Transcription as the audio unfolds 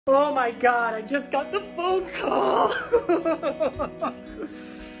Oh my God, I just got the phone call.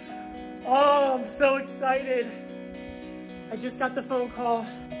 Oh, I'm so excited. I just got the phone call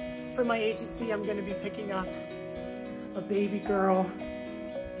from my agency. I'm gonna be picking up a baby girl.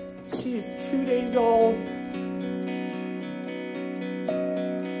 She's 2 days old.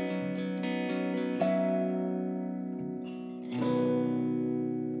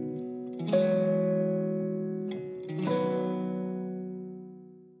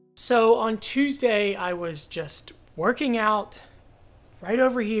 So on Tuesday, I was just working out right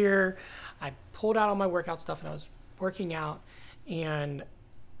over here. I pulled out all my workout stuff and I was working out, and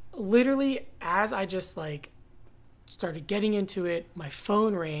literally as I just like started getting into it, my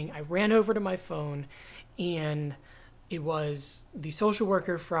phone rang. I ran over to my phone and it was the social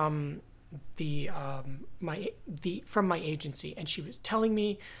worker from from my agency, and she was telling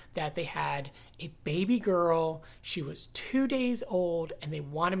me that they had a baby girl. She was 2 days old and they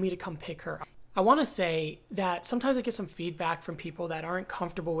wanted me to come pick her up. I want to say that sometimes I get some feedback from people that aren't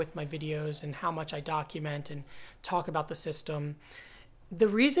comfortable with my videos and how much I document and talk about the system. The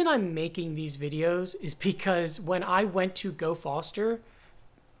reason I'm making these videos is because when I went to go foster,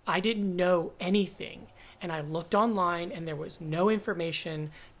 I didn't know anything. And I looked online and there was no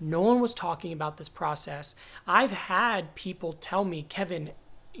information. No one was talking about this process. I've had people tell me, Kevin,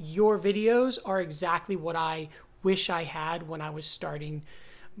 your videos are exactly what I wish I had when I was starting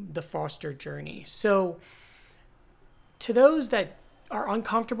the foster journey. So to those that are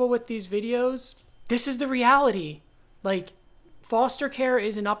uncomfortable with these videos, this is the reality. Like, foster care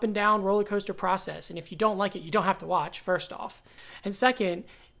is an up and down roller coaster process. And if you don't like it, you don't have to watch, first off. And second,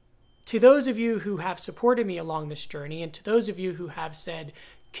 to those of you who have supported me along this journey, and to those of you who have said,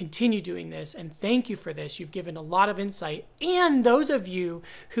 continue doing this, and thank you for this, you've given a lot of insight, and those of you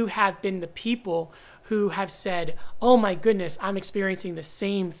who have been the people who have said, oh my goodness, I'm experiencing the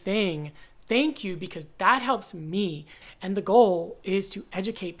same thing, thank you, because that helps me. And the goal is to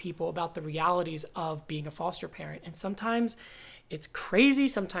educate people about the realities of being a foster parent. And sometimes it's crazy,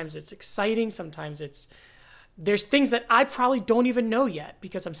 sometimes it's exciting, sometimes there's things that I probably don't even know yet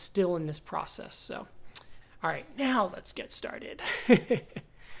because I'm still in this process. So, all right, now let's get started.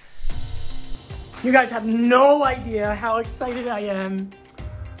 You guys have no idea how excited I am.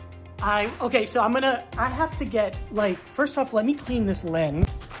 Okay, so I have to get, like, first off, let me clean this lens.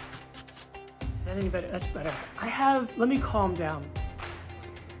 Is that any better? That's better. Let me calm down.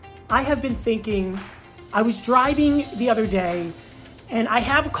 I have been thinking, I was driving the other day, and I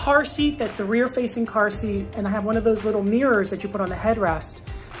have a car seat that's a rear-facing car seat, and I have one of those little mirrors that you put on the headrest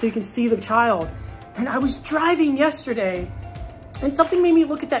so you can see the child. And I was driving yesterday, and something made me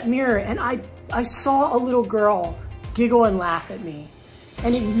look at that mirror, and I saw a little girl giggle and laugh at me.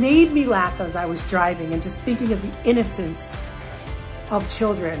 And it made me laugh as I was driving and just thinking of the innocence of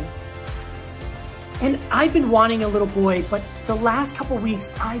children. And I've been wanting a little boy, but the last couple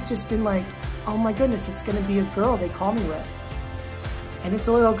weeks, I've just been like, oh my goodness, it's gonna be a girl they call me with. And it's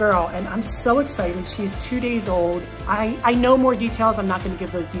a little girl, and I'm so excited. She's 2 days old. I know more details. I'm not gonna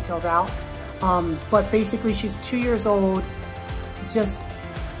give those details out. But basically she's 2 years old. Just,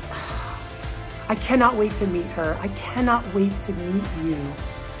 I cannot wait to meet her. I cannot wait to meet you.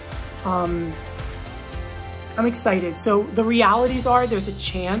 I'm excited. So the realities are there's a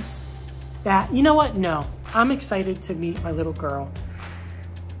chance that, you know what? No, I'm excited to meet my little girl.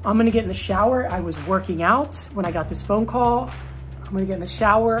 I'm gonna get in the shower. I was working out when I got this phone call. I'm gonna get in the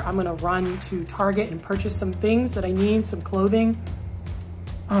shower. I'm gonna run to Target and purchase some things that I need, some clothing,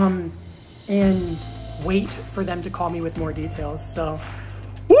 and wait for them to call me with more details. So,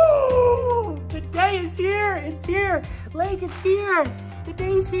 woo! The day is here, it's here. Lake, it's here. The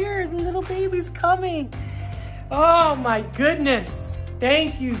day's here, the little baby's coming. Oh my goodness.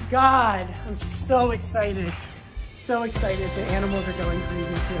 Thank you, God. I'm so excited. So excited. The animals are going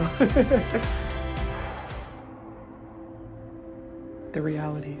crazy too. The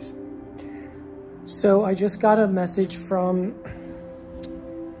realities. So I just got a message from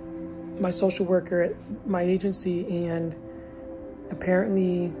my social worker at my agency, and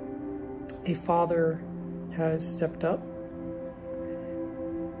apparently a father has stepped up.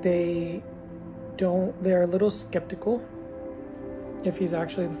 They're a little skeptical if he's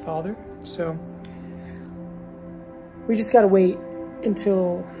actually the father. So we just gotta wait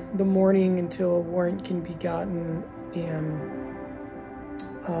until the morning until a warrant can be gotten and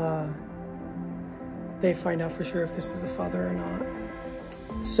they find out for sure if this is the father or not.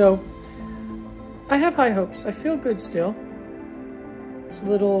 So I have high hopes. I feel good still. It's a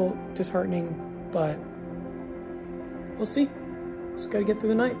little disheartening, but we'll see. Just gotta get through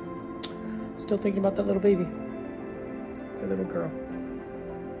the night. Still thinking about that little baby, that little girl.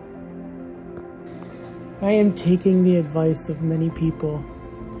 I am taking the advice of many people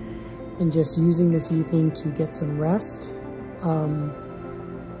and just using this evening to get some rest.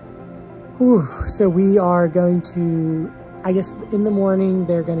 So we are going to, I guess in the morning,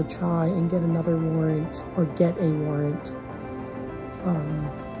 they're going to try and get another warrant or get a warrant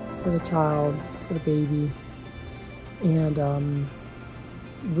for the child, for the baby. And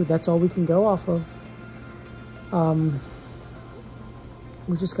that's all we can go off of.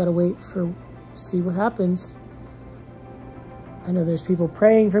 We just got to wait see what happens. I know there's people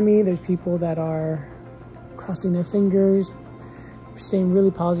praying for me. There's people that are crossing their fingers, staying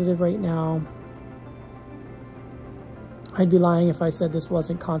really positive right now. I'd be lying if I said this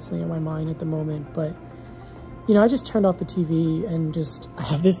wasn't constantly on my mind at the moment, but you know, I just turned off the TV and I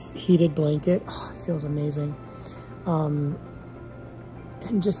have this heated blanket. Oh, it feels amazing. And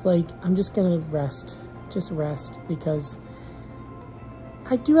just like, I'm just gonna rest because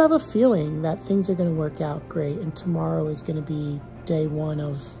I do have a feeling that things are gonna work out great, and tomorrow is gonna be day one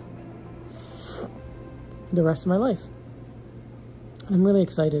of the rest of my life. I'm really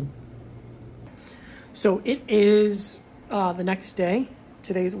excited. So it is the next day.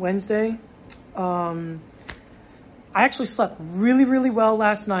 Today's Wednesday. I actually slept really, really well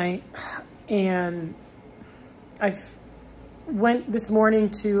last night, and I went this morning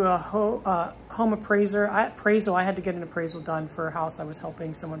to a home appraiser. I had to get an appraisal done for a house I was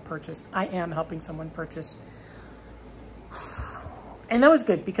helping someone purchase. I am helping someone purchase. And that was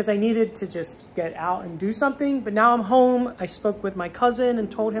good because I needed to just get out and do something. But now I'm home. I spoke with my cousin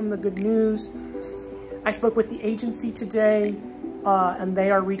and told him the good news. I spoke with the agency today, and they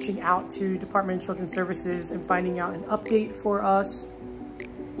are reaching out to Department of Children's Services and finding out an update for us.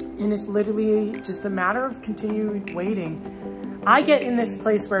 And it's literally just a matter of continued waiting. I get in this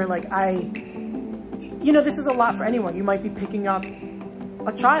place where like you know, this is a lot for anyone. You might be picking up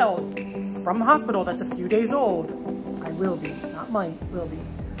a child from a hospital that's a few days old. I will be, not might, will be.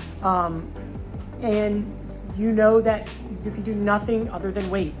 And you know that you can do nothing other than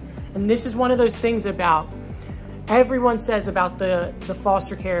wait. And this is one of those things about, everyone says about the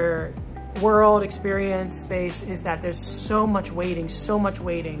foster care world, experience, space, is that there's so much waiting, so much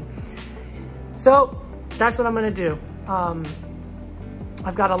waiting. So that's what I'm gonna do.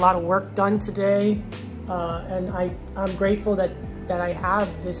 I've got a lot of work done today, and I'm grateful that I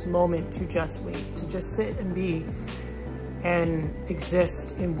have this moment to just wait, to just sit and be and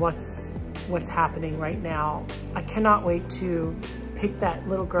exist in what's happening right now. I cannot wait to pick that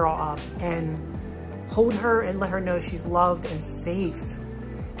little girl up and hold her and let her know she's loved and safe.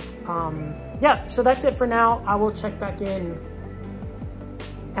 Yeah, so that's it for now. I will check back in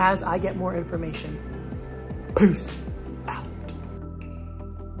as I get more information. Peace out.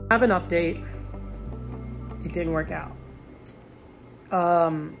 I have an update. It didn't work out.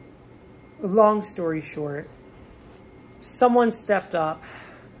 Long story short, someone stepped up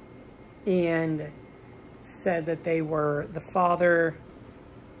and said that they were the father.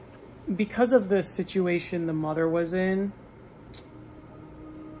 Because of the situation the mother was in,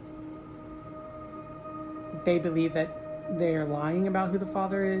 they believe that they are lying about who the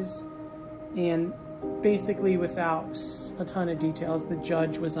father is. And basically, without a ton of details, the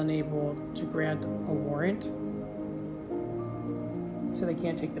judge was unable to grant a warrant. So they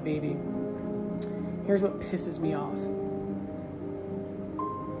can't take the baby. Here's what pisses me off.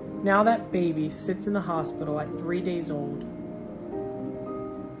 Now that baby sits in the hospital at 3 days old,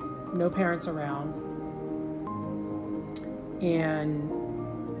 no parents around, and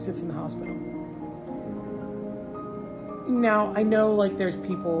sits in the hospital. Now, I know like there's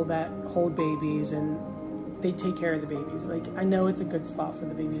people that hold babies and they take care of the babies. Like, I know it's a good spot for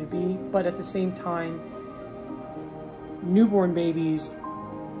the baby to be, but at the same time, newborn babies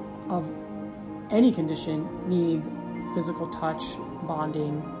of any condition need physical touch,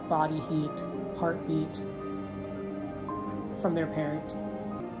 bonding, body heat, heartbeat from their parent.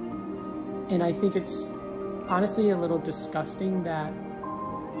 And I think it's honestly a little disgusting that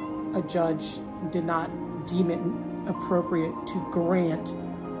a judge did not deem it appropriate to grant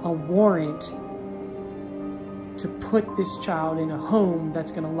a warrant to put this child in a home that's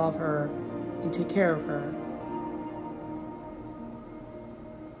going to love her and take care of her.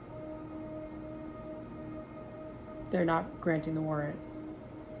 They're not granting the warrant.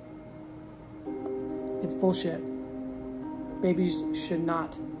 It's bullshit. Babies should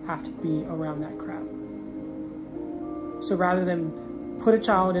not have to be around that crap. So rather than put a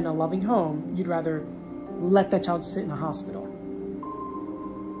child in a loving home, you'd rather let that child sit in a hospital.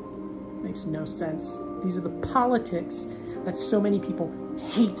 Makes no sense. These are the politics that so many people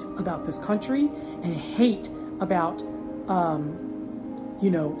hate about this country and hate about, you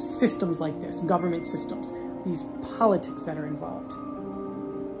know, systems like this, government systems, these politics that are involved.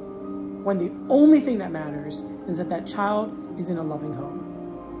 When the only thing that matters is that that child is in a loving home.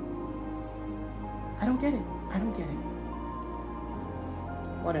 I don't get it. I don't get it.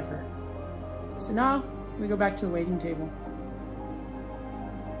 Whatever. So now we go back to the waiting table.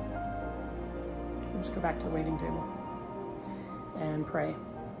 We'll just go back to the waiting table and pray.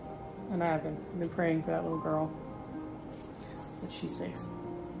 And I have been. I've been praying for that little girl, that she's safe.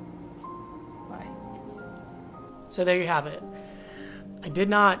 Bye. So there you have it. I did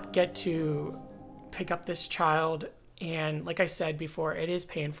not get to pick up this child, and like I said before, it is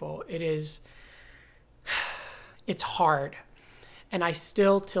painful. It's hard. And I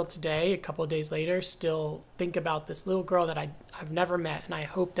still, till today, a couple of days later, still think about this little girl that I've never met, and I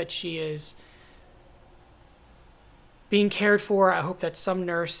hope that she is being cared for. I hope that some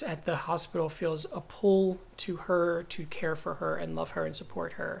nurse at the hospital feels a pull to her to care for her and love her and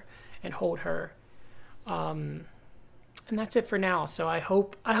support her and hold her. And that's it for now. So I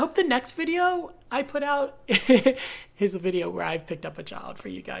hope the next video I put out is a video where I've picked up a child for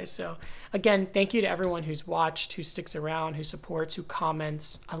you guys. So again, thank you to everyone who's watched, who sticks around, who supports, who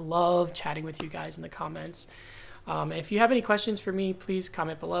comments. I love chatting with you guys in the comments. And if you have any questions for me, please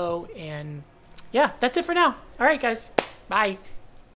comment below. And yeah, that's it for now. All right, guys. Bye.